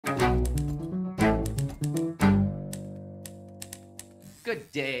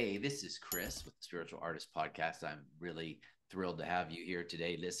Good day. This is Chris with the Spiritual Artist Podcast. I'm really thrilled to have you here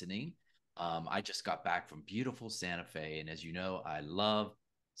today listening. I just got back from beautiful Santa Fe. And as you know, I love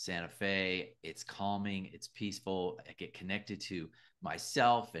Santa Fe. It's calming, it's peaceful. I get connected to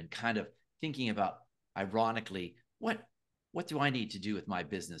myself and kind of thinking about, ironically, what do I need to do with my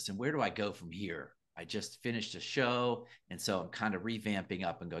business and where do I go from here? I just finished a show. And so I'm kind of revamping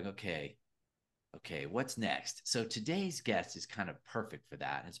up and going, okay, what's next? So today's guest is kind of perfect for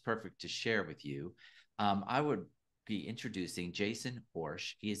that. It's perfect to share with you. I would be introducing Jason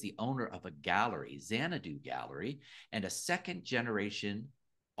Horejs. He is the owner of a gallery, Xanadu Gallery, and a second generation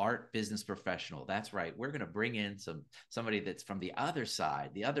art business professional. That's right. We're going to bring in somebody that's from the other side,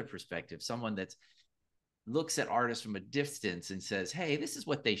 the other perspective, someone that's looks at artists from a distance and says, hey, this is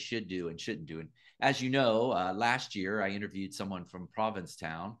what they should do and shouldn't do. And as you know, last year I interviewed someone from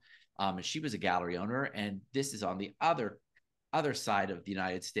Provincetown. And she was a gallery owner, and this is on the other side of the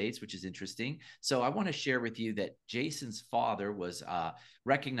United States, which is interesting. So I want to share with you that Jason's father was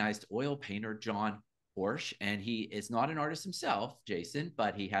recognized oil painter John Horsh, and he is not an artist himself, Jason,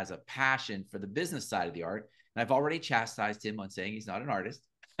 but he has a passion for the business side of the art. And I've already chastised him on saying he's not an artist.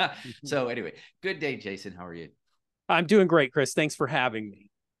 So anyway, good day, Jason. How are you? I'm doing great, Chris. Thanks for having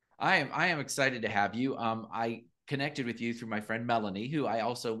me. I am excited to have you. I connected with you through my friend Melanie, who I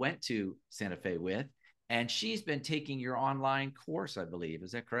also went to Santa Fe with, and she's been taking your online course, I believe.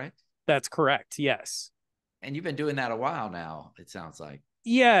 Is that correct? That's correct. Yes. And you've been doing that a while now, it sounds like.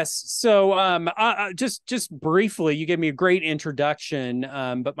 Yes. So just briefly, you gave me a great introduction,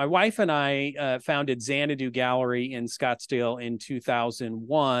 but my wife and I founded Xanadu Gallery in Scottsdale in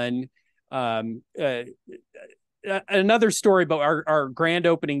 2001. Another story, but our grand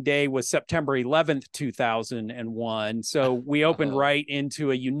opening day was September 11th, 2001. So we opened right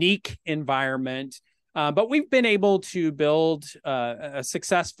into a unique environment. But we've been able to build a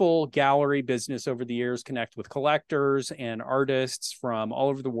successful gallery business over the years, connect with collectors and artists from all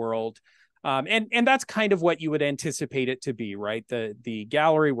over the world. And that's kind of what you would anticipate it to be, right? The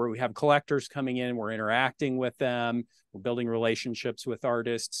gallery where we have collectors coming in, we're interacting with them, we're building relationships with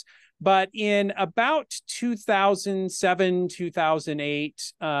artists. But in about 2007,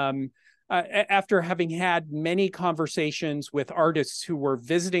 2008, after having had many conversations with artists who were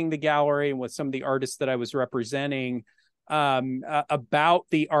visiting the gallery and with some of the artists that I was representing about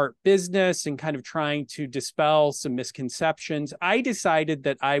the art business and kind of trying to dispel some misconceptions, I decided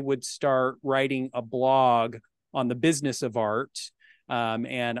that I would start writing a blog on the business of art.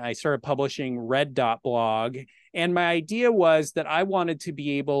 And I started publishing Red Dot blog. And my idea was that I wanted to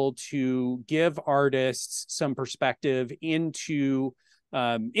be able to give artists some perspective into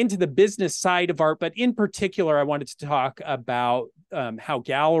the business side of art, but in particular, I wanted to talk about how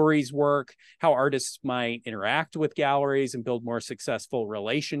galleries work, how artists might interact with galleries and build more successful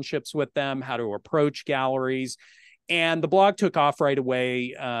relationships with them, how to approach galleries. And the blog took off right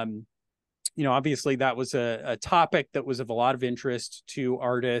away. Obviously that was a topic that was of a lot of interest to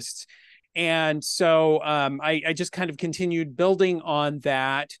artists. And so I just kind of continued building on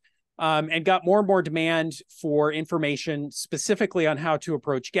that. And got more and more demand for information specifically on how to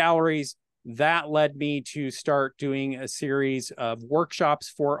approach galleries. That led me to start doing a series of workshops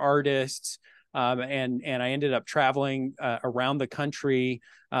for artists. And I ended up traveling around the country.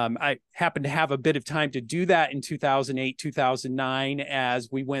 I happened to have a bit of time to do that in 2008, 2009, as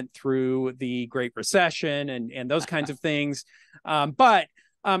we went through the Great Recession and those kinds of things. But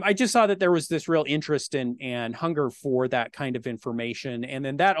I just saw that there was this real interest and hunger for that kind of information. And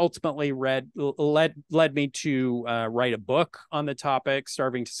then that ultimately led me to write a book on the topic,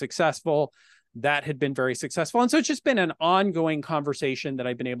 Starving to Successful. That had been very successful. And so it's just been an ongoing conversation that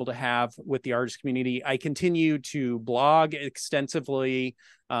I've been able to have with the artist community. I continue to blog extensively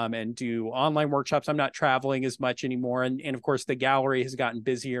and do online workshops. I'm not traveling as much anymore. And of course, the gallery has gotten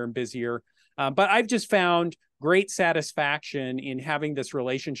busier and busier. But I've just found great satisfaction in having this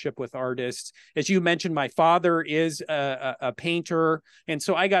relationship with artists. As you mentioned, my father is a painter. And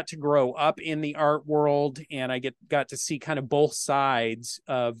so I got to grow up in the art world, and I got to see kind of both sides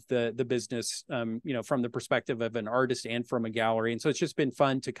of the business, from the perspective of an artist and from a gallery. And so it's just been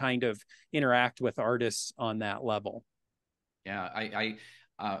fun to kind of interact with artists on that level. Yeah,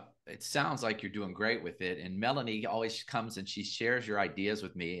 it sounds like you're doing great with it. And Melanie always comes and she shares your ideas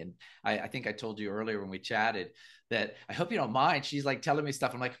with me. And I think I told you earlier when we chatted that I hope you don't mind. She's like telling me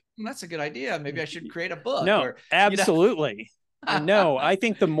stuff. I'm like, that's a good idea. Maybe I should create a book. No, absolutely. No, I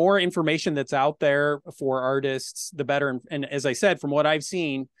think the more information that's out there for artists, the better. And as I said, from what I've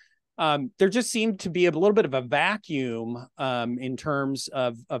seen, there just seemed to be a little bit of a vacuum in terms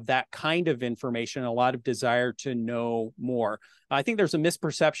of that kind of information, a lot of desire to know more. I think there's a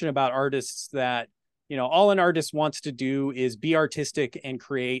misperception about artists that, all an artist wants to do is be artistic and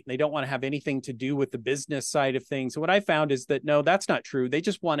create. They don't want to have anything to do with the business side of things. What I found is that, no, that's not true. They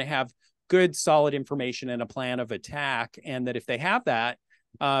just want to have good, solid information and a plan of attack. And that if they have that,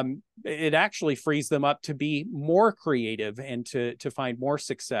 it actually frees them up to be more creative and to find more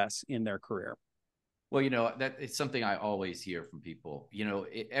success in their career. Well, that it's something I always hear from people.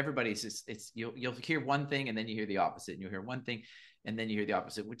 Everybody's it's you'll hear one thing and then you hear the opposite, and you'll hear one thing and then you hear the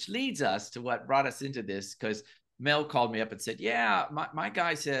opposite, which leads us to what brought us into this. Because Mel called me up and said, "Yeah, my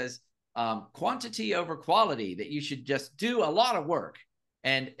guy says quantity over quality, that you should just do a lot of work."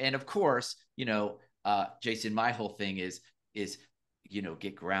 And of course, Jason, my whole thing is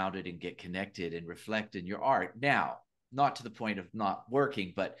get grounded and get connected and reflect in your art. Now, not to the point of not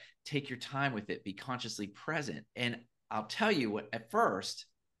working, but take your time with it, be consciously present. And I'll tell you what, at first,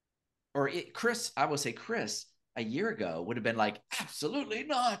 Chris, a year ago would have been like, absolutely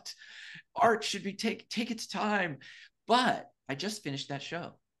not. Art should be take its time. But I just finished that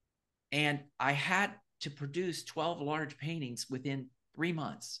show and I had to produce 12 large paintings within 3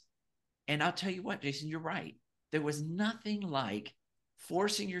 months. And I'll tell you what, Jason, you're right. There was nothing like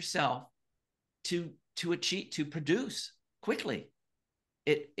forcing yourself to produce quickly.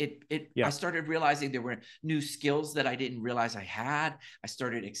 Yeah. I started realizing there were new skills that I didn't realize I had. I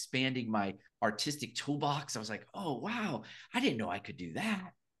started expanding my artistic toolbox. I was like, oh, wow, I didn't know I could do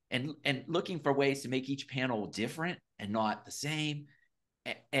that. And looking for ways to make each panel different and not the same.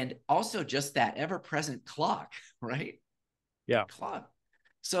 And also just that ever-present clock, right? Yeah. Clock.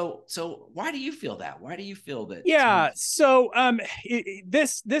 So why do you feel that? Why do you feel that? Yeah. So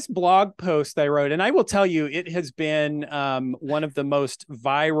this blog post I wrote, and I will tell you, it has been one of the most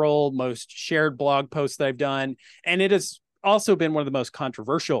viral, most shared blog posts that I've done. And it has also been one of the most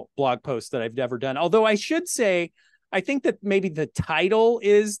controversial blog posts that I've ever done. Although I should say, I think that maybe the title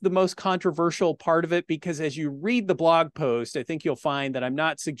is the most controversial part of it, because as you read the blog post, I think you'll find that I'm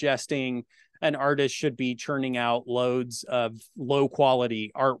not suggesting an artist should be churning out loads of low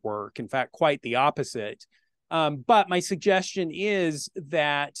quality artwork. In fact, quite the opposite. But my suggestion is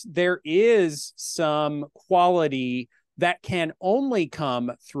that there is some quality that can only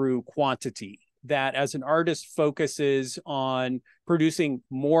come through quantity, that as an artist focuses on producing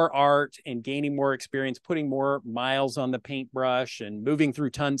more art and gaining more experience, putting more miles on the paintbrush and moving through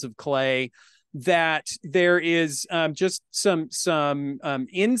tons of clay, that there is just some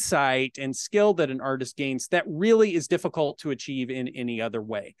insight and skill that an artist gains that really is difficult to achieve in any other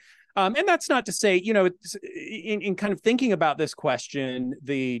way. And that's not to say, in kind of thinking about this question,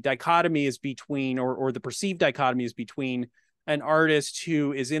 the dichotomy is between, or the perceived dichotomy is between an artist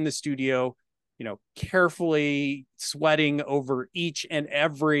who is in the studio, carefully sweating over each and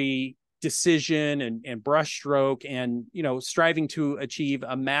every decision and brushstroke and, striving to achieve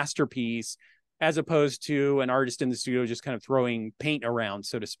a masterpiece, as opposed to an artist in the studio just kind of throwing paint around,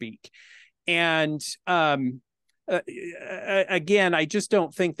 so to speak. And again, I just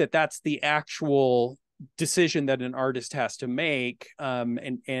don't think that that's the actual decision that an artist has to make,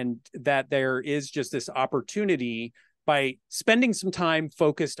 and that there is just this opportunity by spending some time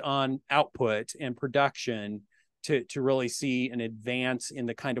focused on output and production to really see an advance in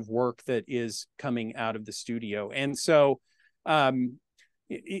the kind of work that is coming out of the studio. And so,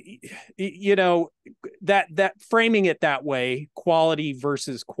 that framing it that way, quality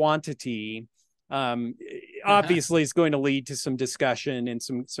versus quantity, obviously is going to lead to some discussion and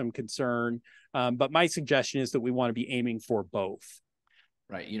some concern. But my suggestion is that we want to be aiming for both.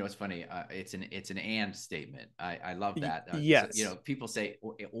 Right. It's funny. It's an and statement. I love that. Yes. So, people say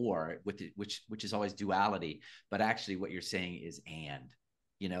or with it, which is always duality, but actually what you're saying is and.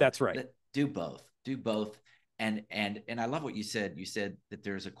 That's right. Do both. And I love what you said. You said that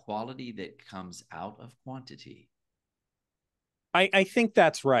there's a quality that comes out of quantity. I think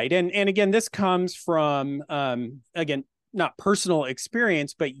that's right. And again, this comes from, again, not personal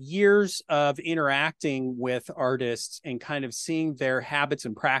experience, but years of interacting with artists and kind of seeing their habits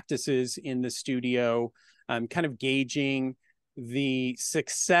and practices in the studio, kind of gauging the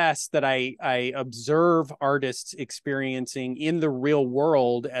success that I observe artists experiencing in the real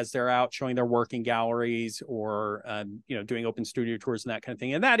world as they're out showing their work in galleries or, doing open studio tours and that kind of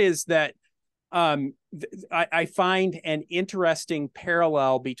thing. And that is that I find an interesting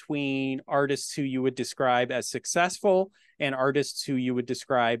parallel between artists who you would describe as successful and artists who you would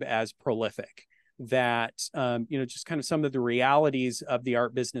describe as prolific. That, just kind of some of the realities of the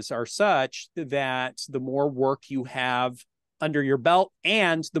art business are such that the more work you have under your belt,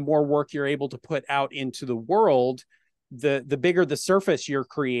 and the more work you're able to put out into the world, the bigger the surface you're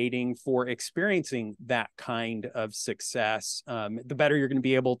creating for experiencing that kind of success. The better you're going to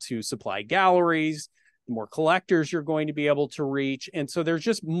be able to supply galleries, the more collectors you're going to be able to reach. And so there's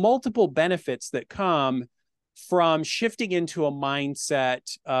just multiple benefits that come from shifting into a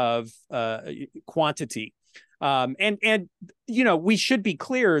mindset of quantity. And we should be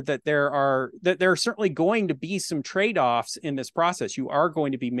clear that there are certainly going to be some trade-offs in this process. You are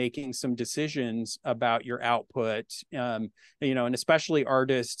going to be making some decisions about your output, and especially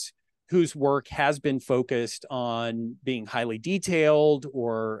artists whose work has been focused on being highly detailed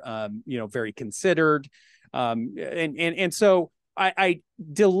or very considered, and so I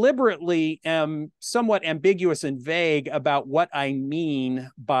deliberately am somewhat ambiguous and vague about what I mean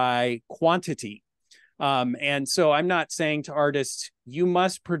by quantity. And so I'm not saying to artists, you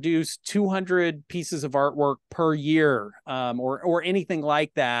must produce 200 pieces of artwork per year, or anything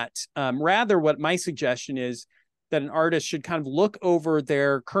like that. Rather, what my suggestion is that an artist should kind of look over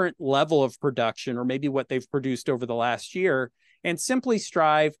their current level of production, or maybe what they've produced over the last year, and simply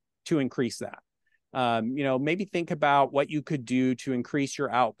strive to increase that. Maybe think about what you could do to increase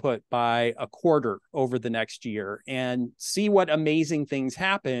your output by a quarter over the next year, and see what amazing things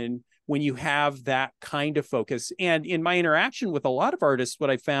happen when you have that kind of focus. And in my interaction with a lot of artists, what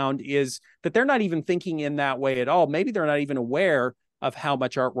I found is that they're not even thinking in that way at all. Maybe they're not even aware of how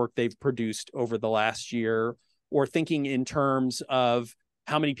much artwork they've produced over the last year, or thinking in terms of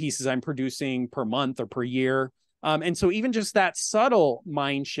how many pieces I'm producing per month or per year. And so even just that subtle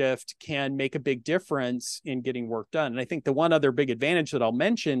mind shift can make a big difference in getting work done. And I think the one other big advantage that I'll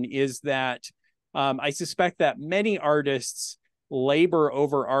mention is that I suspect that many artists labor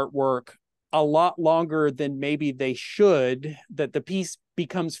over artwork a lot longer than maybe they should, that the piece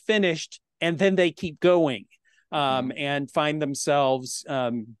becomes finished and then they keep going, and find themselves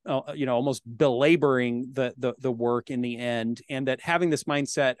almost belaboring the work in the end. And that having this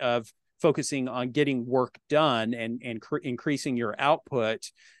mindset of focusing on getting work done and increasing your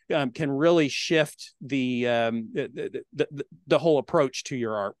output can really shift the whole approach to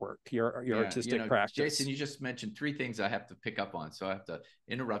your artwork, your artistic practice. Jason, you just mentioned three things I have to pick up on, so I have to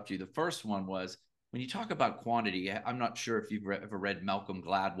interrupt you. The first one was, when you talk about quantity, I'm not sure if you've ever read Malcolm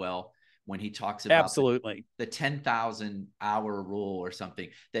Gladwell, when he talks about absolutely the 10,000 hour rule or something,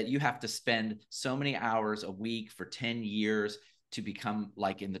 that you have to spend so many hours a week for 10 years to become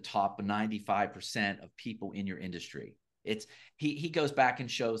like in the top 95% of people in your industry. He goes back and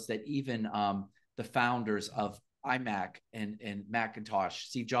shows that even the founders of iMac and Macintosh,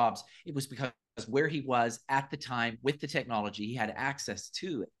 Steve Jobs, it was because where he was at the time with the technology, he had access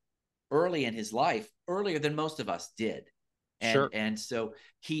to it early in his life, earlier than most of us did. And so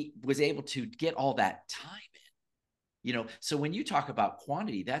he was able to get all that time in. So when you talk about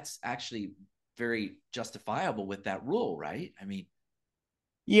quantity, that's actually very justifiable with that rule, right? I mean,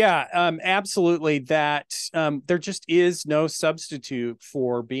 yeah, absolutely. That there just is no substitute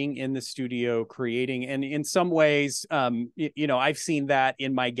for being in the studio creating. And in some ways, I've seen that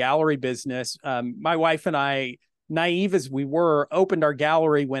in my gallery business. My wife and I, naive as we were, opened our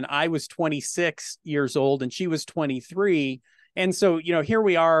gallery when I was 26 years old and she was 23. And so, here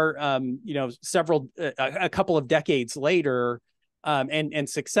we are, a couple of decades later, and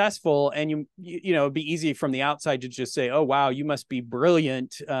successful. And it'd be easy from the outside to just say, oh, wow, you must be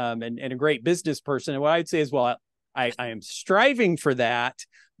brilliant, and a great business person. And what I'd say is, well, I am striving for that,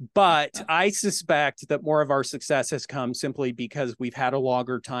 but I suspect that more of our success has come simply because we've had a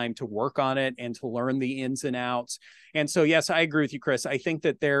longer time to work on it and to learn the ins and outs. And so, yes, I agree with you, Chris. I think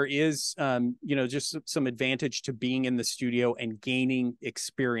that there is, just some advantage to being in the studio and gaining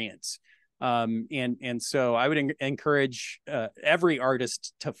experience. And so I would encourage every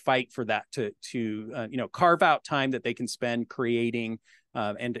artist to fight for that, to carve out time that they can spend creating,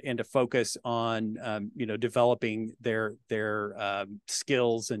 and to focus on developing their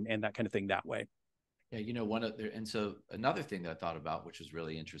skills and that kind of thing that way. Yeah, and so another thing that I thought about, which was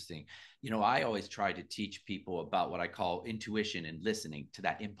really interesting, I always try to teach people about what I call intuition and listening to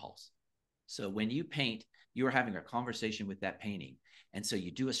that impulse. So when you paint, you are having a conversation with that painting. And so you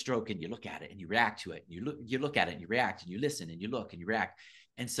do a stroke and you look at it and you react to it. And you look at it and you react, and you listen and you look and you react.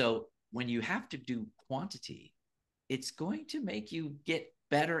 And so when you have to do quantity, it's going to make you get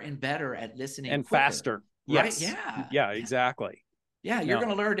better and better at listening and quicker, faster. right? Yes. Yeah, exactly. Yeah, you're going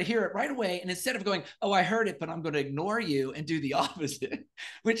to learn to hear it right away. And instead of going, oh, I heard it, but I'm going to ignore you and do the opposite,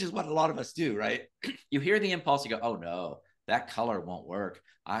 which is what a lot of us do, right? You hear the impulse, you go, oh, no, that color won't work.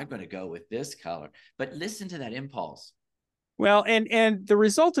 I'm going to go with this color. But listen to that impulse. Well, and the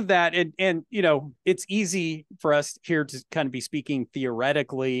result of that, and it's easy for us here to kind of be speaking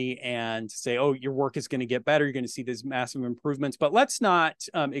theoretically and say, oh, your work is going to get better, you're going to see these massive improvements. But let's not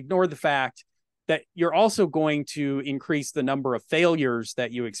ignore the fact that you're also going to increase the number of failures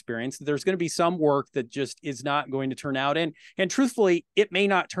that you experience. There's going to be some work that just is not going to turn out, and truthfully, it may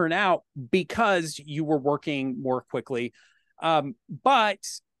not turn out because you were working more quickly. But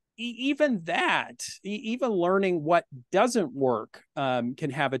even that, even learning what doesn't work can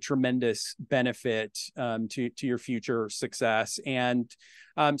have a tremendous benefit to your future success. And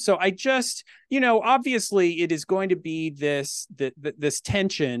so I just, obviously it is going to be this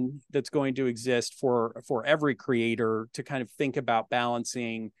tension that's going to exist for every creator to kind of think about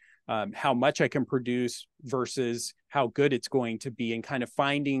balancing how much I can produce versus how good it's going to be, and kind of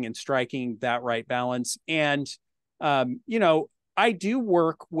finding and striking that right balance. And I do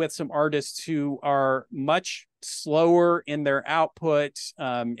work with some artists who are much slower in their output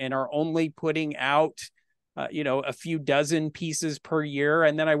and are only putting out, a few dozen pieces per year.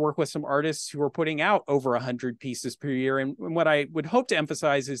 And then I work with some artists who are putting out over 100 pieces per year. And what I would hope to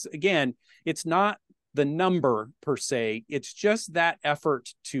emphasize is, again, it's not the number per se. It's just that effort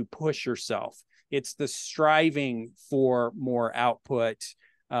to push yourself. It's the striving for more output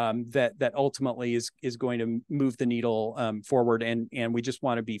that ultimately is going to move the needle forward, and we just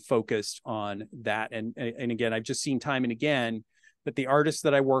want to be focused on that. And again, I've just seen time and again that the artists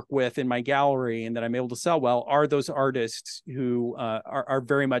that I work with in my gallery and that I'm able to sell well are those artists who are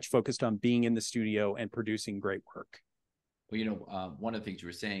very much focused on being in the studio and producing great work. Well, one of the things you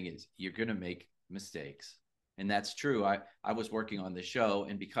were saying is you're going to make mistakes, and that's true. I was working on the show,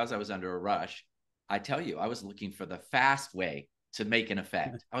 and because I was under a rush, I tell you, I was looking for the fast way to make an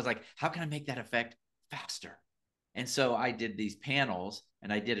effect. I was like, how can I make that effect faster? And so I did these panels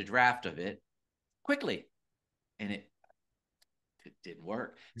and I did a draft of it quickly, and it didn't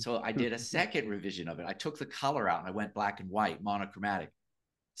work. So I did a second revision of it. I took the color out and I went black and white, monochromatic.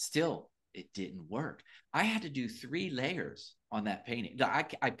 Still, it didn't work. I had to do 3 layers on that painting.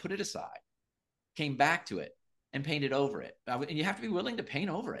 I put it aside, came back to it, and painted over it. And you have to be willing to paint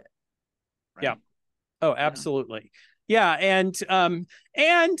over it. Right? Yeah. Oh, absolutely. Yeah, and I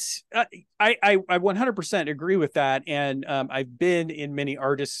 100% agree with that. And I've been in many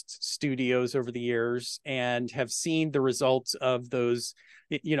artist studios over the years and have seen the results of those,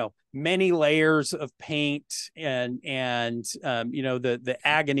 many layers of paint and the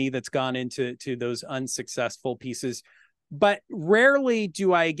agony that's gone into those unsuccessful pieces. But rarely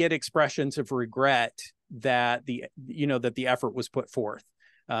do I get expressions of regret that the effort was put forth.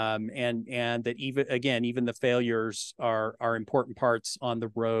 And that even the failures are important parts on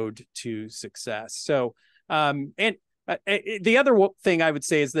the road to success. So, the other thing I would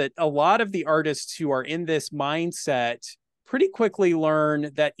say is that a lot of the artists who are in this mindset pretty quickly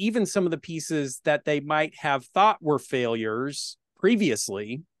learn that even some of the pieces that they might have thought were failures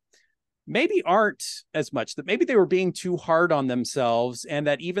previously maybe aren't as much, that maybe they were being too hard on themselves, and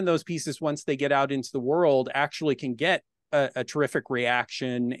that even those pieces, once they get out into the world, actually can get a terrific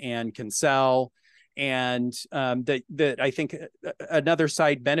reaction and can sell. And that I think another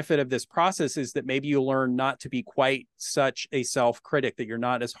side benefit of this process is that maybe you learn not to be quite such a self-critic, that you're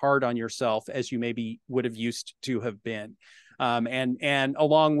not as hard on yourself as you maybe would have used to have been. And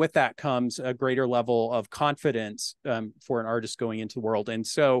along with that comes a greater level of confidence for an artist going into the world. And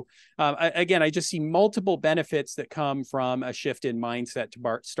so, again, I just see multiple benefits that come from a shift in mindset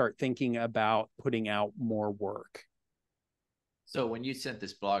to start thinking about putting out more work. So when you sent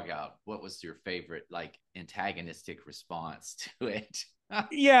this blog out, what was your favorite, antagonistic response to it?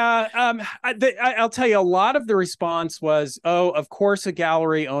 Yeah, I'll tell you, a lot of the response was, oh, of course a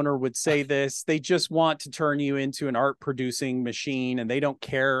gallery owner would say this. They just want to turn you into an art producing machine, and they don't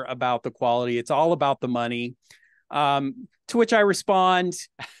care about the quality. It's all about the money. To which I respond,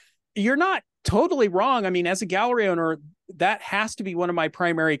 you're not totally wrong. I mean, as a gallery owner, that has to be one of my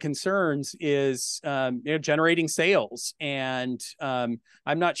primary concerns, is generating sales. And I'm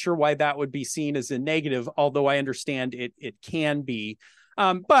not sure why that would be seen as a negative, although I understand it can be.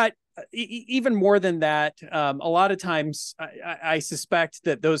 But even more than that, a lot of times I suspect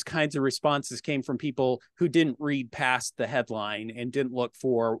that those kinds of responses came from people who didn't read past the headline and didn't look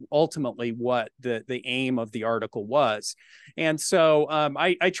for ultimately what the aim of the article was. And so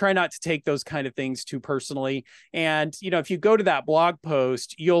I try not to take those kind of things too personally. And, if you go to that blog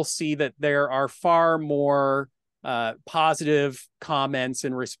post, you'll see that there are far more positive comments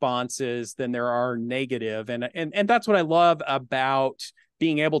and responses than there are negative. And that's what I love about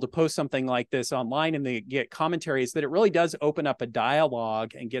being able to post something like this online and they get commentaries, that it really does open up a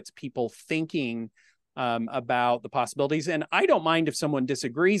dialogue and gets people thinking about the possibilities. And I don't mind if someone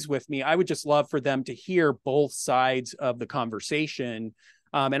disagrees with me. I would just love for them to hear both sides of the conversation.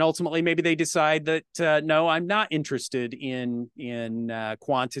 And ultimately, maybe they decide that no, I'm not interested in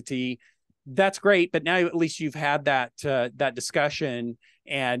quantity. That's great, but now at least you've had that discussion,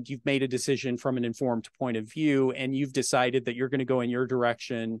 and you've made a decision from an informed point of view, and you've decided that you're going to go in your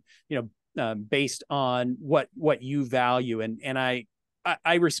direction, based on what you value, and I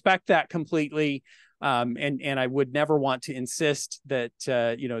respect that completely. And I would never want to insist that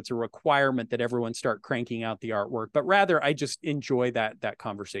it's a requirement that everyone start cranking out the artwork, but rather I just enjoy that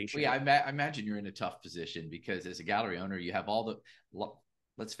conversation. Well, yeah, I imagine you're in a tough position because as a gallery owner, you have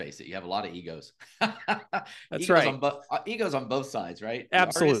let's face it, you have a lot of egos. That's egos right. Egos on both sides, right? The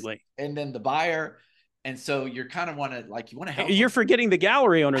Absolutely. artist and then the buyer. And so you're kind of you want to help You're them. forgetting the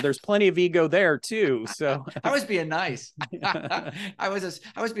gallery owner. There's plenty of ego there too. So I was being nice. I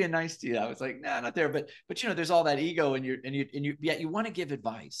was being nice to you. I was like, nah, not there. But there's all that ego, and you want to give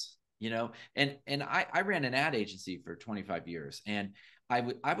advice, And I ran an ad agency for 25 years, and I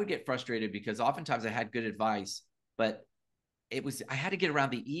would get frustrated because oftentimes I had good advice, but I had to get around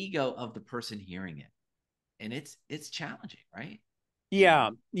the ego of the person hearing it, and it's challenging, right? yeah,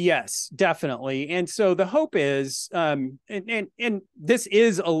 yes, definitely. And so the hope is, and this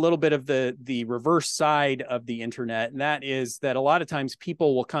is a little bit of the reverse side of the internet, and that is that a lot of times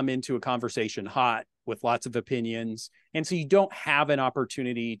people will come into a conversation hot with lots of opinions, and so you don't have an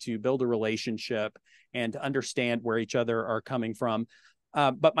opportunity to build a relationship and to understand where each other are coming from.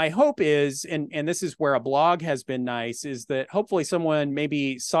 But my hope is, and this is where a blog has been nice, is that hopefully someone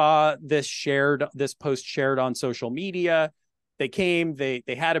maybe saw this post shared on social media. They came, they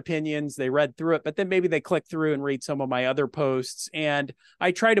had opinions, they read through it, but then maybe they click through and read some of my other posts. And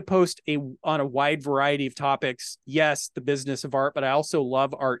I try to post on a wide variety of topics. Yes, the business of art, but I also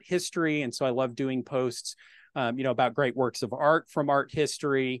love art history. And so I love doing posts, about great works of art from art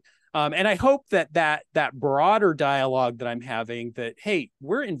history. And I hope that broader dialogue that I'm having, that, hey,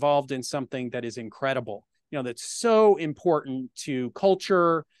 we're involved in something that is incredible, that's so important to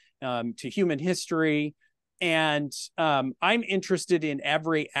culture, to human history. And I'm interested in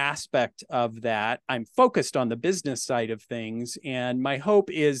every aspect of that. I'm focused on the business side of things. And my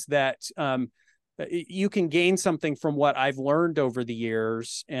hope is that you can gain something from what I've learned over the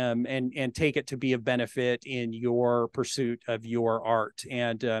years, and take it to be of benefit in your pursuit of your art.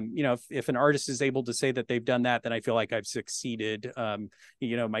 And, if an artist is able to say that they've done that, then I feel like I've succeeded,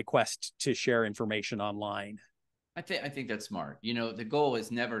 my quest to share information online. I think that's smart. The goal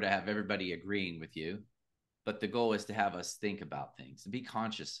is never to have everybody agreeing with you, but the goal is to have us think about things and be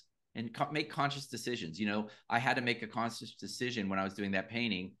conscious and make conscious decisions. I had to make a conscious decision when I was doing that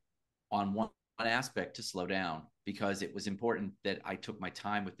painting on one aspect to slow down, because it was important that I took my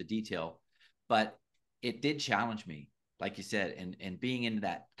time with the detail. But it did challenge me, like you said, and being in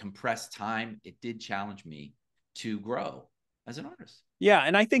that compressed time, it did challenge me to grow as an artist. Yeah,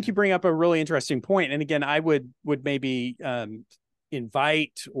 and I think you bring up a really interesting point. And again, I would maybe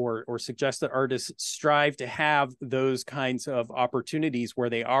invite or suggest that artists strive to have those kinds of opportunities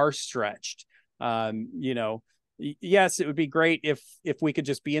where they are stretched. Yes, it would be great if we could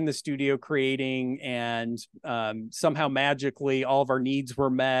just be in the studio creating, and somehow magically all of our needs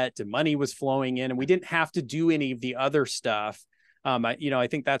were met and money was flowing in and we didn't have to do any of the other stuff. I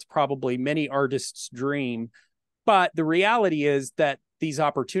think that's probably many artists' dream. But the reality is that these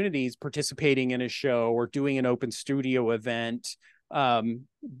opportunities, participating in a show or doing an open studio event,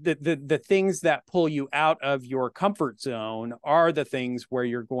 the things that pull you out of your comfort zone are the things where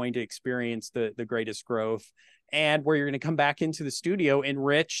you're going to experience the greatest growth, and where you're going to come back into the studio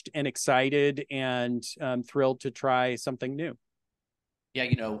enriched and excited and thrilled to try something new. Yeah,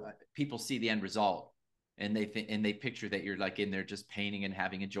 people see the end result, and they picture that you're like in there just painting and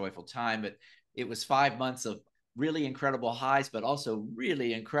having a joyful time. But it was 5 months of really incredible highs, but also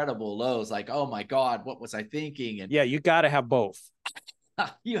really incredible lows. Like, oh my God, what was I thinking? And yeah, you got to have both.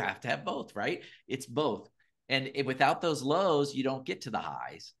 You have to have both, right? It's both. And without those lows, you don't get to the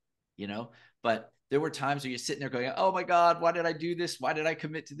highs, but there were times where you're sitting there going, oh my God, why did I do this? Why did I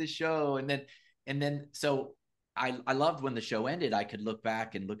commit to this show? And then, so I loved when the show ended, I could look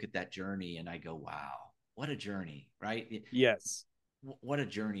back and look at that journey and I go, wow, what a journey, right? Yes. What a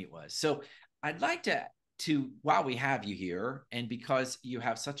journey it was. So I'd like to while we have you here, and because you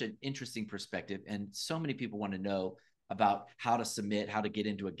have such an interesting perspective and so many people want to know about how to submit, how to get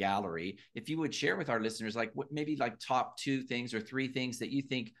into a gallery, if you would share with our listeners, like what maybe like top 2 things or 3 things that you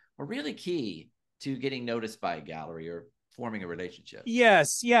think are really key to getting noticed by a gallery, or forming a relationship?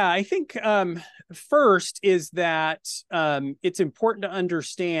 Yes. Yeah. I think first is that it's important to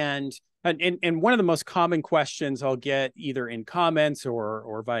understand, and one of the most common questions I'll get either in comments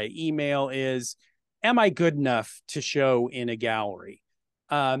or via email is, am I good enough to show in a gallery?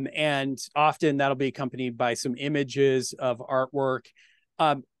 And often that'll be accompanied by some images of artwork.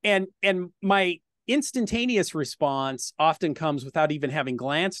 And my instantaneous response often comes without even having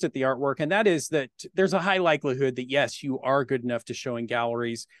glanced at the artwork, and that is that there's a high likelihood that yes, you are good enough to show in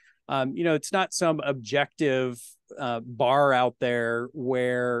galleries. It's not some objective bar out there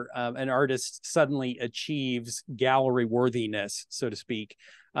where an artist suddenly achieves gallery worthiness, so to speak.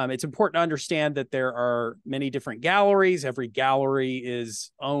 It's important to understand that there are many different galleries. Every gallery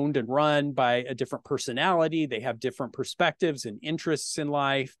is owned and run by a different personality. They have different perspectives and interests in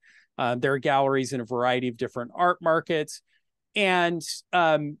life. There are galleries in a variety of different art markets. And,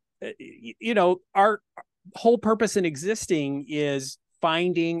 our whole purpose in existing is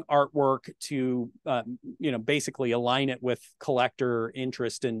finding artwork to, basically align it with collector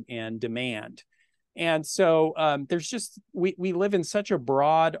interest and demand. And so we live in such a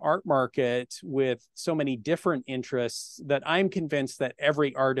broad art market with so many different interests that I'm convinced that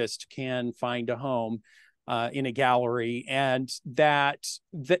every artist can find a home in a gallery, and that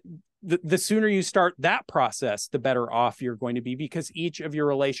the sooner you start that process, the better off you're going to be, because each of your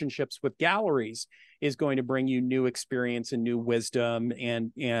relationships with galleries is going to bring you new experience and new wisdom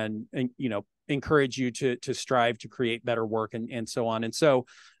and encourage you to strive to create better work and so on. And so,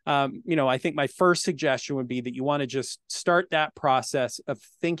 I think my first suggestion would be that you want to just start that process of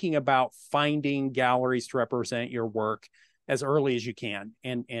thinking about finding galleries to represent your work as early as you can,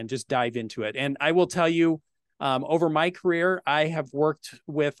 and just dive into it. And I will tell you, over my career, I have worked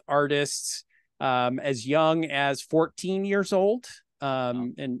with artists as young as 14 years old,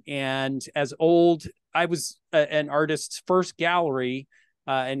 and as old. I was an artist's first gallery,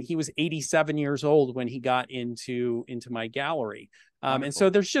 and he was 87 years old when he got into my gallery. And so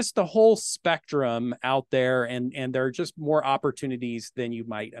there's just the whole spectrum out there, and there are just more opportunities than you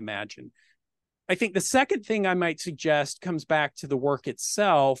might imagine. I think the second thing I might suggest comes back to the work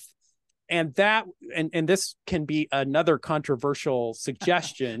itself. And this can be another controversial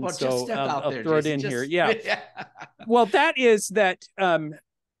suggestion. Well, so just step out I'll there, throw Jason. it in here. Yeah. Well, that is that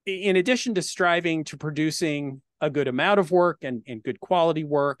in addition to striving to producing a good amount of work and good quality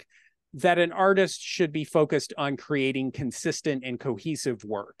work, that an artist should be focused on creating consistent and cohesive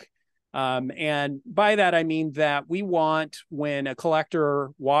work. And by that, I mean that we want, when a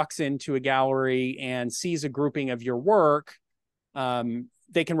collector walks into a gallery and sees a grouping of your work,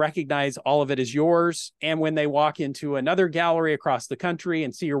 they can recognize all of it as yours. And when they walk into another gallery across the country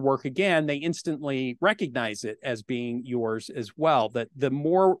and see your work again, they instantly recognize it as being yours as well. That the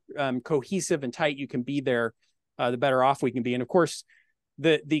more cohesive and tight you can be there, the better off we can be. And of course,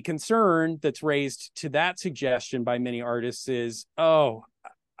 the concern that's raised to that suggestion by many artists is, I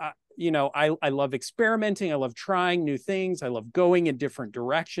love experimenting. I love trying new things. I love going in different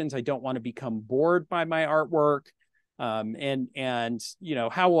directions. I don't want to become bored by my artwork. How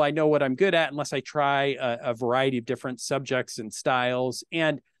will I know what I'm good at unless I try a variety of different subjects and styles?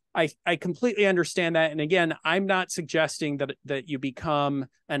 And I completely understand that. And again, I'm not suggesting that you become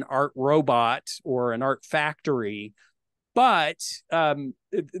an art robot or an art factory, but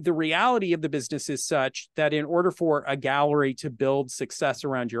the reality of the business is such that in order for a gallery to build success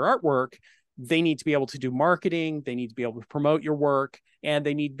around your artwork, they need to be able to do marketing, they need to be able to promote your work, and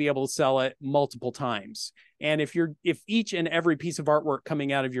they need to be able to sell it multiple times. And if each and every piece of artwork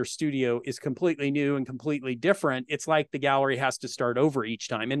coming out of your studio is completely new and completely different, it's like the gallery has to start over each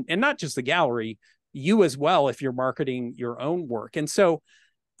time. And not just the gallery, you as well, if you're marketing your own work. And so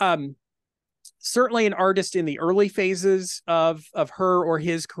certainly an artist in the early phases of her or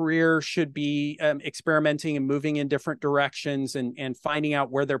his career should be experimenting and moving in different directions and finding out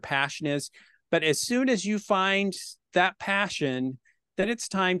where their passion is. But as soon as you find that passion, then it's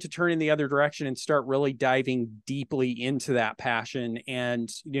time to turn in the other direction and start really diving deeply into that passion, and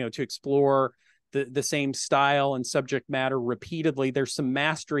to explore the same style and subject matter repeatedly. There's some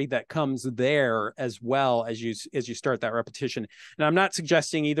mastery that comes there as well as you start that repetition. And I'm not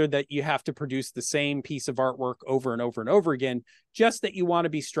suggesting either that you have to produce the same piece of artwork over and over and over again, just that you want to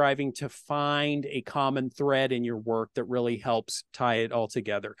be striving to find a common thread in your work that really helps tie it all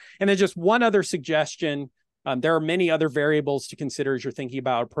together. And then just one other suggestion. There are many other variables to consider as you're thinking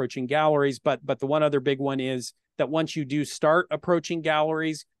about approaching galleries, but the one other big one is that once you do start approaching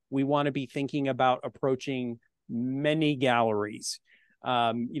galleries, we want to be thinking about approaching many galleries.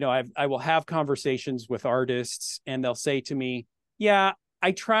 I will have conversations with artists, and they'll say to me, yeah,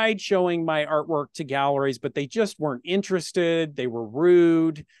 I tried showing my artwork to galleries, but they just weren't interested. They were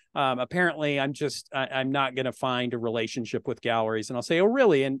rude. Apparently, I'm not going to find a relationship with galleries. And I'll say, oh,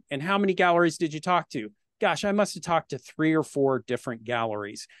 really? And how many galleries did you talk to? Gosh, I must have talked to 3 or 4 different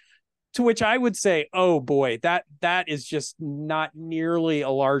galleries. To which I would say, oh boy, that is just not nearly a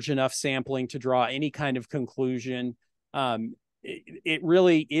large enough sampling to draw any kind of conclusion. It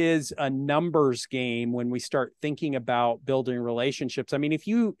really is a numbers game when we start thinking about building relationships. I mean, if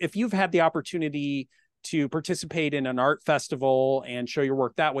you've had the opportunity to participate in an art festival and show your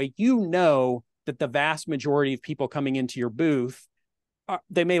work that way, you know that the vast majority of people coming into your booth,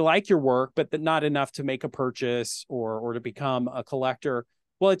 they may like your work, but not enough to make a purchase or to become a collector.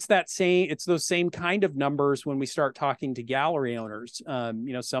 Well, it's those same kind of numbers when we start talking to gallery owners.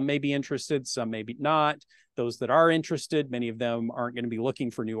 Some may be interested, some maybe not. Those that are interested, many of them aren't going to be looking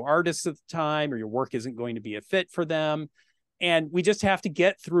for new artists at the time, or your work isn't going to be a fit for them. And we just have to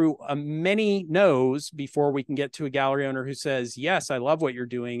get through many no's before we can get to a gallery owner who says, yes, I love what you're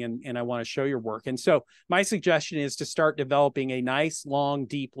doing and I want to show your work. And so my suggestion is to start developing a nice, long,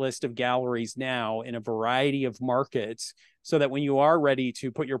 deep list of galleries now in a variety of markets, so that when you are ready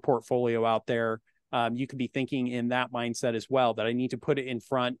to put your portfolio out there, you can be thinking in that mindset as well, that I need to put it in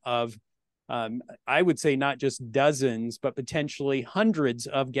front of, I would say, not just dozens, but potentially hundreds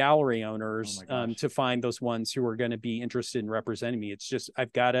of gallery owners to find those ones who are going to be interested in representing me. It's just,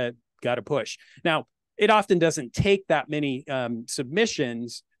 I've got to push. Now, it often doesn't take that many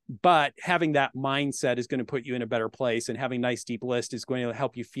submissions, but having that mindset is going to put you in a better place, and having a nice deep list is going to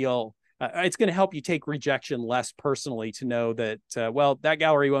help you feel it's going to help you take rejection less personally, to know that, that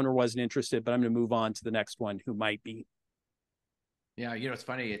gallery owner wasn't interested, but I'm going to move on to the next one who might be. Yeah. It's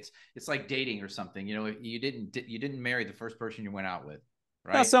funny. It's like dating or something. You didn't marry the first person you went out with,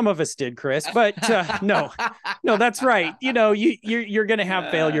 right? Well, some of us did, Chris, but no, that's right. You're going to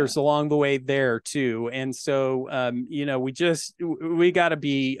have failures along the way there too. And so, we got to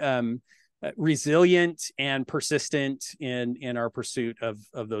be resilient and persistent in our pursuit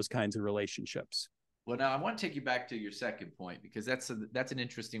of those kinds of relationships. Well, now I want to take you back to your second point, because that's an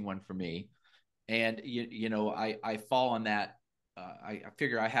interesting one for me. And I fall on that. I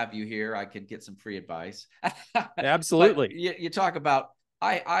figure I have you here, I could get some free advice. Absolutely. You talk about,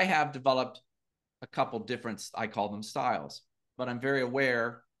 I have developed a couple different, I call them styles, but I'm very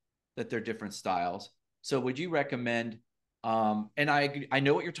aware that they're different styles. So would you recommend, and I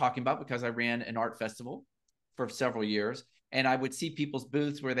know what you're talking about, because I ran an art festival for several years, and I would see people's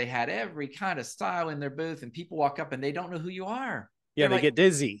booths where they had every kind of style in their booth, and people walk up and they don't know who you are. Yeah, they get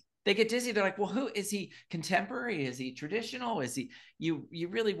dizzy. They get dizzy. They're like, well, who is he? Contemporary? Is he traditional? Is he, you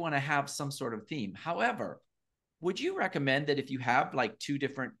really want to have some sort of theme. However, would you recommend that if you have like 2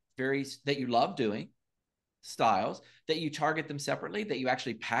 different that you love doing styles, that you target them separately, that you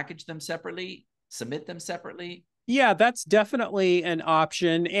actually package them separately, submit them separately? Yeah, that's definitely an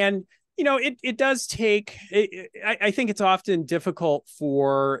option. And, it does take, I think it's often difficult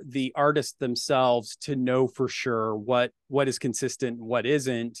for the artists themselves to know for sure what is consistent and what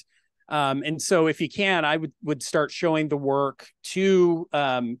isn't. And so if you can, I would start showing the work to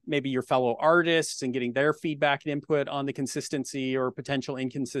maybe your fellow artists and getting their feedback and input on the consistency or potential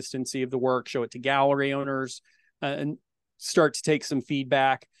inconsistency of the work. Show it to gallery owners and start to take some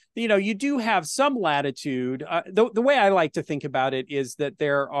feedback. You do have some latitude. The way I like to think about it is that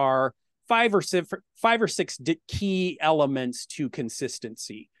there are 5 or 6 key elements to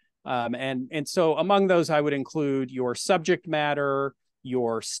consistency. And so among those, I would include your subject matter,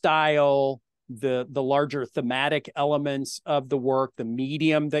 your style, the larger thematic elements of the work, the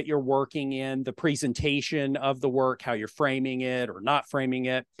medium that you're working in, the presentation of the work, how you're framing it or not framing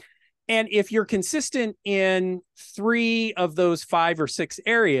it. And if you're consistent in 3 of those 5 or 6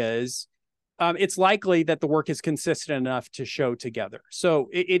 areas, it's likely that the work is consistent enough to show together. So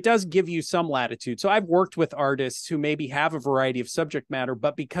it does give you some latitude. So I've worked with artists who maybe have a variety of subject matter,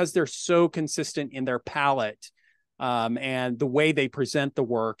 but because they're so consistent in their palette and the way they present the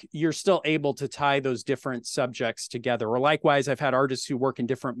work, you're still able to tie those different subjects together. Or likewise, I've had artists who work in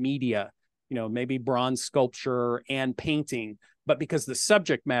different media, maybe bronze sculpture and painting, but because the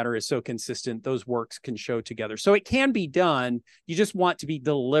subject matter is so consistent, those works can show together. So it can be done. You just want to be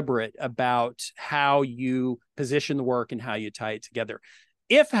deliberate about how you position the work and how you tie it together.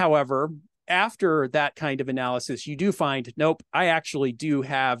 If, however, after that kind of analysis, you do find, nope, I actually do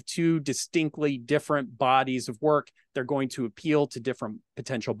have 2 distinctly different bodies of work, they're going to appeal to different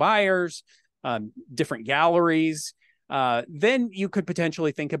potential buyers, different galleries, then you could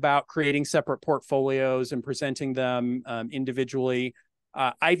potentially think about creating separate portfolios and presenting them individually.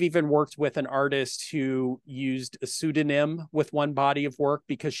 I've even worked with an artist who used a pseudonym with one body of work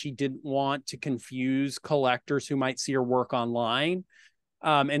because she didn't want to confuse collectors who might see her work online.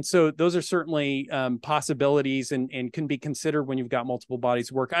 And so those are certainly possibilities and can be considered when you've got multiple bodies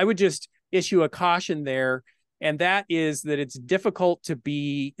of work. I would just issue a caution there, and that is that it's difficult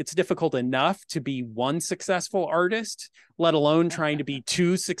enough to be one successful artist, let alone trying to be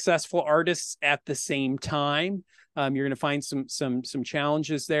two successful artists at the same time. You're going to find some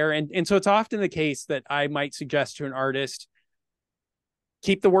challenges there. And so it's often the case that I might suggest to an artist,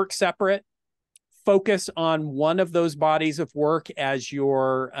 keep the work separate, focus on one of those bodies of work as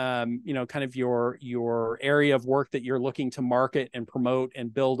your, kind of your area of work that you're looking to market and promote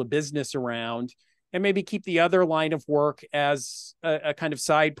and build a business around, and maybe keep the other line of work as a kind of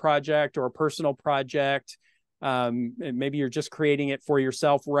side project or a personal project. And maybe you're just creating it for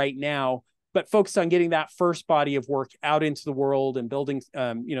yourself right now, but focus on getting that first body of work out into the world and building,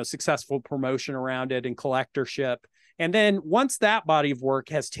 successful promotion around it and collectorship. And then once that body of work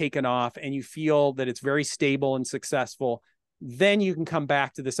has taken off and you feel that it's very stable and successful, then you can come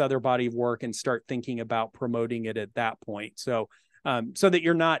back to this other body of work and start thinking about promoting it at that point. So that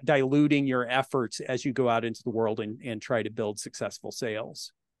you're not diluting your efforts as you go out into the world and try to build successful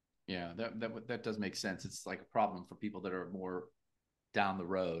sales. Yeah, that does make sense. It's like a problem for people that are more down the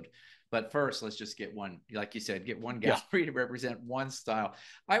road. But first, let's just get one, like you said, get one gallery to represent one style.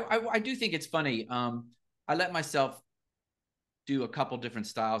 I do think it's funny. I let myself do a couple different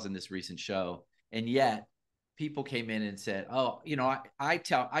styles in this recent show, and yet people came in and said, "Oh,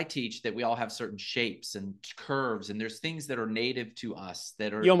 I teach that we all have certain shapes and curves, and there's things that are native to us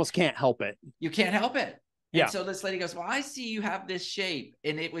that are you almost can't help it. You can't help it." Yeah. And so this lady goes, "Well, I see you have this shape,"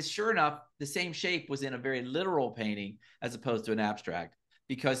 and it was sure enough the same shape was in a very literal painting as opposed to an abstract.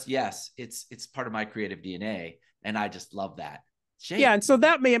 Because yes, it's part of my creative DNA, and I just love that shape. Yeah, and so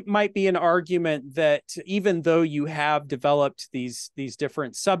that might be an argument that even though you have developed these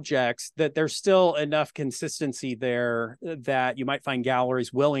different subjects, that there's still enough consistency there that you might find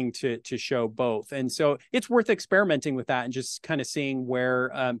galleries willing to show both. And so it's worth experimenting with that and just kind of seeing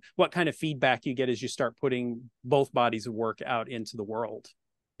where what kind of feedback you get as you start putting both bodies of work out into the world.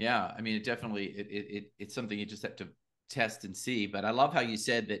 Yeah, I mean, it definitely it's something you just have to test and see. But I love how you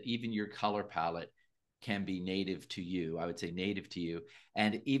said that even your color palette can be native to you. I would say native to you.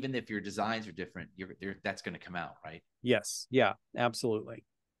 And even if your designs are different, that's going to come out, right? Yes. Yeah, absolutely.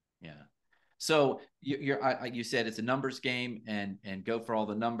 Yeah. So you said it's a numbers game and go for all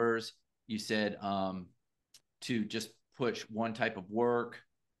the numbers. You said to just push one type of work.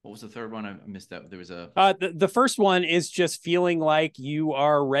 What was the third one? I missed that. There was the first one is just feeling like you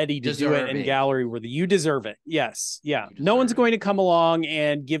are ready to do it in gallery worthy. You deserve it. Yes. Yeah. No one's going to come along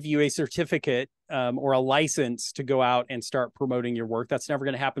and give you a certificate or a license to go out and start promoting your work. That's never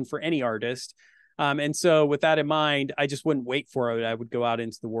going to happen for any artist. And so with that in mind, I just wouldn't wait for it. I would go out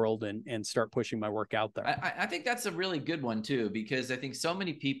into the world and start pushing my work out there. I think that's a really good one too, because I think so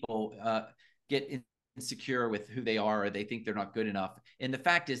many people get insecure with who they are, or they think they're not good enough. And the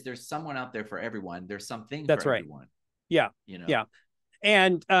fact is there's someone out there for everyone. There's something that's for right. everyone. Yeah. Yeah.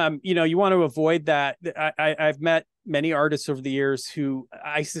 And, you want to avoid that. I've met many artists over the years who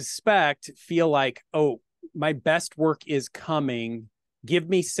I suspect feel like, oh, my best work is coming. Give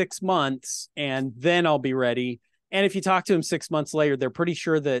me 6 months and then I'll be ready. And if you talk to them 6 months later, they're pretty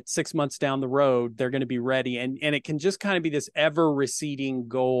sure that 6 months down the road, they're going to be ready. And it can just kind of be this ever receding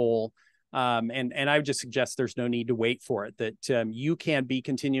goal. And I would just suggest there's no need to wait for it, that you can be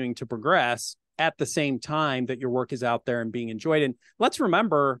continuing to progress at the same time that your work is out there and being enjoyed. And let's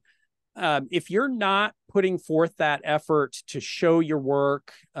remember, if you're not putting forth that effort to show your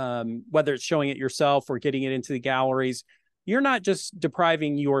work, whether it's showing it yourself or getting it into the galleries, you're not just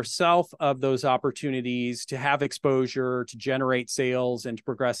depriving yourself of those opportunities to have exposure, to generate sales and to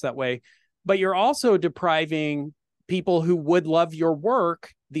progress that way, but you're also depriving people who would love your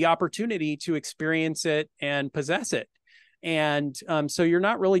work the opportunity to experience it and possess it. And so you're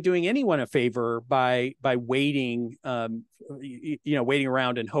not really doing anyone a favor by waiting, waiting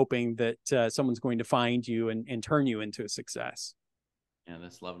around and hoping that someone's going to find you and turn you into a success. Yeah,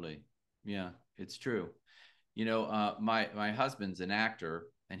 that's lovely. Yeah, it's true. My husband's an actor,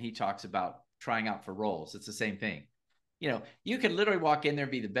 and he talks about trying out for roles. It's the same thing. You could literally walk in there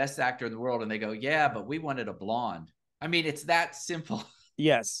and be the best actor in the world, and they go, "Yeah, but we wanted a blonde." I mean, it's that simple.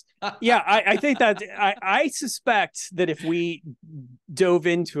 Yes. Yeah, I think that I suspect that if we dove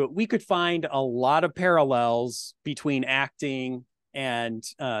into it, we could find a lot of parallels between acting and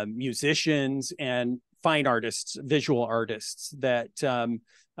musicians and fine artists, visual artists that, in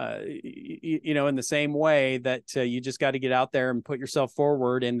the same way that you just got to get out there and put yourself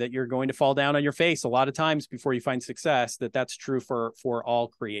forward, and that you're going to fall down on your face a lot of times before you find success, that's true for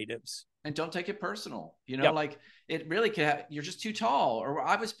all creatives. And don't take it personal, Yep. like it really could have, you're just too tall, or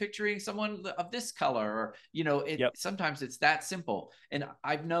I was picturing someone of this color, or, Yep. sometimes it's that simple. And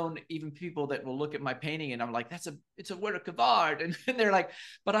I've known even people that will look at my painting and I'm like, it's a work of art. And they're like,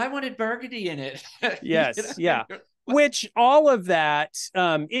 but I wanted burgundy in it. Yes. Yeah. Which all of that,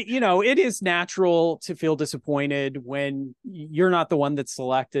 it is natural to feel disappointed when you're not the one that's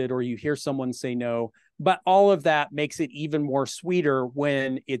selected, or you hear someone say no. But all of that makes it even more sweeter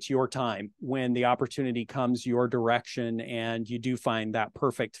when it's your time, when the opportunity comes your direction, and you do find that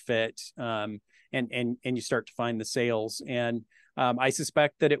perfect fit, and you start to find the sales. And I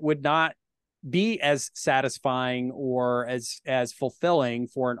suspect that it would not be as satisfying or as fulfilling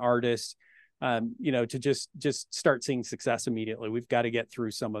for an artist, to just start seeing success immediately. We've got to get through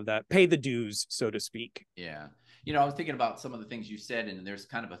some of that, pay the dues, so to speak. Yeah. I was thinking about some of the things you said, and there's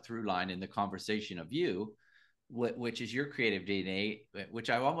kind of a through line in the conversation of you, which is your creative DNA,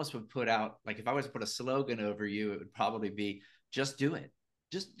 which I almost would put out, like if I was to put a slogan over you, it would probably be, just do it.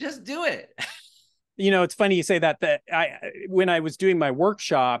 Just do it. It's funny you say that when I was doing my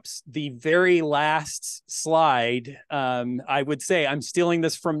workshops, the very last slide, I would say, I'm stealing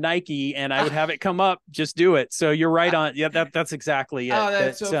this from Nike, and I would have it come up, just do it. So you're right on. Yeah, that's exactly it. Oh,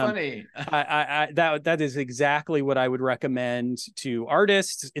 that's so funny. That is exactly what I would recommend to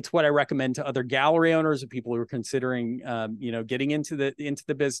artists. It's what I recommend to other gallery owners and people who are considering, getting into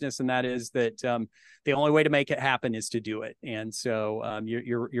the business. And that is that the only way to make it happen is to do it. And so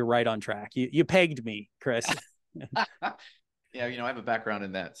you're right on track. You pegged me, Chris. Yeah, I have a background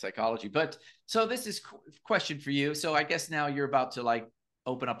in that psychology. But so this is question for you. So I guess now you're about to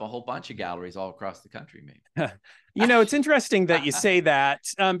open up a whole bunch of galleries all across the country, maybe. It's interesting that you say that,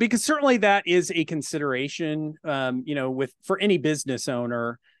 because certainly that is a consideration, for any business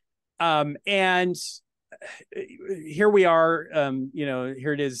owner. And here we are,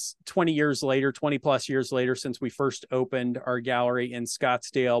 here it is 20 plus years later since we first opened our gallery in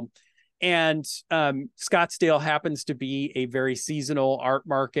Scottsdale. And Scottsdale happens to be a very seasonal art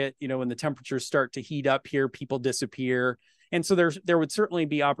market. When the temperatures start to heat up here, people disappear. And so there would certainly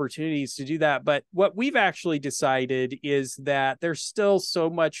be opportunities to do that. But what we've actually decided is that there's still so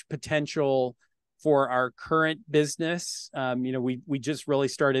much potential for our current business. We just really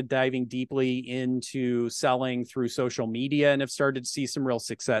started diving deeply into selling through social media and have started to see some real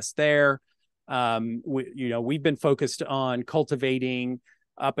success there. We've been focused on cultivating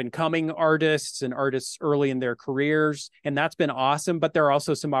up and coming artists and artists early in their careers, and that's been awesome. But there are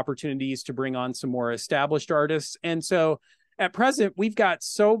also some opportunities to bring on some more established artists. And so at present, we've got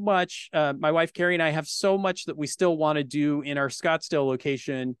so much, my wife, Carrie, and I have so much that we still want to do in our Scottsdale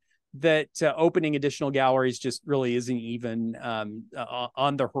location, that opening additional galleries just really isn't even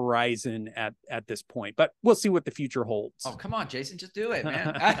on the horizon at this point. But we'll see what the future holds. Oh, come on, Jason, just do it,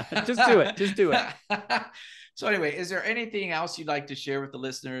 man. Just do it. So anyway, is there anything else you'd like to share with the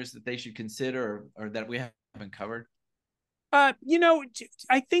listeners that they should consider, or that we haven't covered? I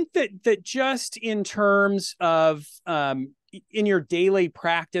think that just in terms of in your daily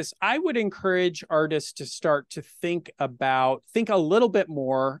practice, I would encourage artists to start to think a little bit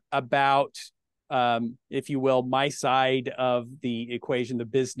more about, if you will, my side of the equation, the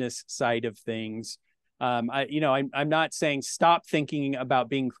business side of things. I'm not saying stop thinking about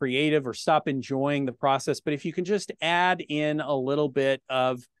being creative or stop enjoying the process, but if you can just add in a little bit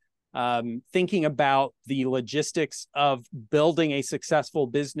of thinking about the logistics of building a successful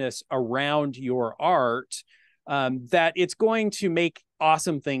business around your art, that it's going to make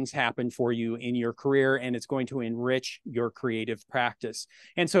awesome things happen for you in your career, and it's going to enrich your creative practice.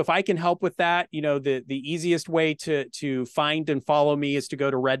 And so if I can help with that, the easiest way to find and follow me is to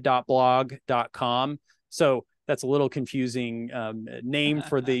go to red.blog.com. So that's a little confusing name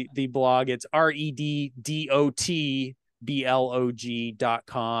for the blog. It's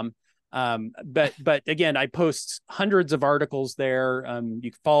reddotblog.com. But again, I post hundreds of articles there.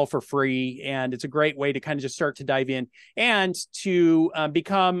 You can follow for free, and it's a great way to kind of just start to dive in and to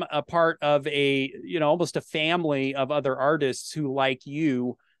become a part of almost a family of other artists who, like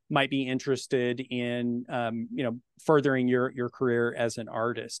you, might be interested in furthering your career as an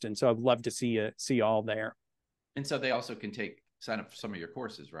artist. And so I'd love to see you all there. And so they also can take sign up for some of your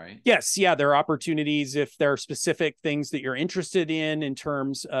courses, right? Yes, yeah, there are opportunities if there are specific things that you're interested in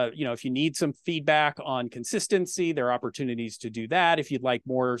terms of, if you need some feedback on consistency, there are opportunities to do that. If you'd like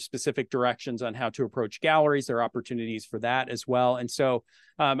more specific directions on how to approach galleries, there are opportunities for that as well. And so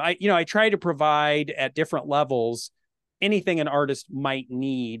I try to provide at different levels anything an artist might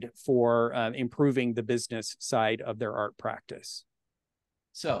need for improving the business side of their art practice.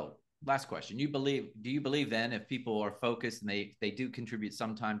 So last question. Do you believe then if people are focused and they do contribute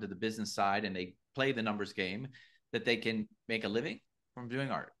some time to the business side and they play the numbers game, that they can make a living from doing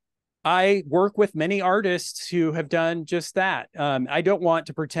art? I work with many artists who have done just that. I don't want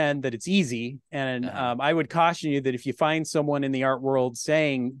to pretend that it's easy. And I would caution you that if you find someone in the art world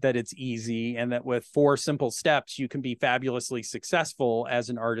saying that it's easy and that with 4 simple steps, you can be fabulously successful as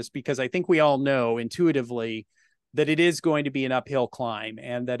an artist, because I think we all know intuitively that it is going to be an uphill climb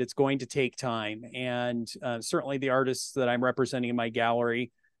and that it's going to take time. And certainly the artists that I'm representing in my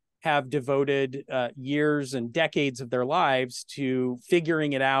gallery have devoted years and decades of their lives to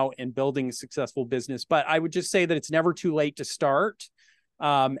figuring it out and building a successful business. But I would just say that it's never too late to start.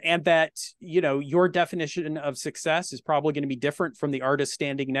 And that, your definition of success is probably going to be different from the artist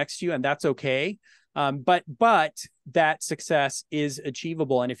standing next to you, and that's okay. But that success is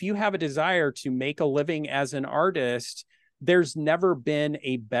achievable. And if you have a desire to make a living as an artist, there's never been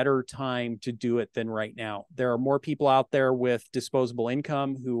a better time to do it than right now. There are more people out there with disposable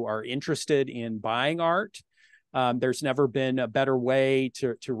income who are interested in buying art. There's never been a better way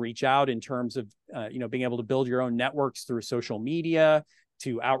to reach out in terms of being able to build your own networks through social media,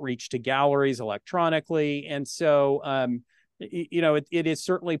 to outreach to galleries electronically. And so it is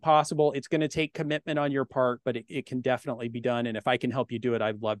certainly possible. It's going to take commitment on your part, but it can definitely be done. And if I can help you do it,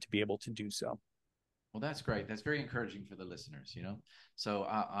 I'd love to be able to do so. Well, that's great. That's very encouraging for the listeners, So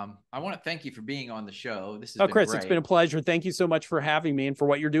I want to thank you for being on the show. This has been Chris, great. It's been a pleasure. Thank you so much for having me and for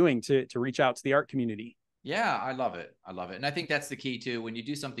what you're doing to reach out to the art community. Yeah, I love it. And I think that's the key too. When you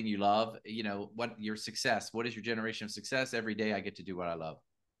do something you love, what your success, what is your generation of success? Every day I get to do what I love,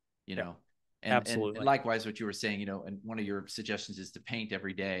 Absolutely. And likewise, what you were saying, and one of your suggestions is to paint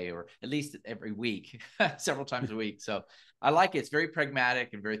every day or at least every week, several times a week. So I like it. It's very pragmatic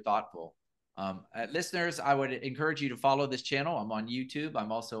and very thoughtful. Listeners, I would encourage you to follow this channel. I'm on YouTube.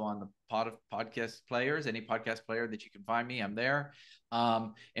 I'm also on the podcast players, any podcast player that you can find me, I'm there.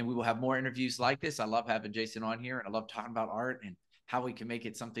 And we will have more interviews like this. I love having Jason on here, and I love talking about art and how we can make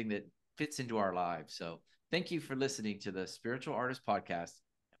it something that fits into our lives. So thank you for listening to the Spiritual Artist Podcast.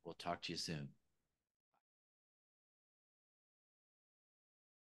 We'll talk to you soon.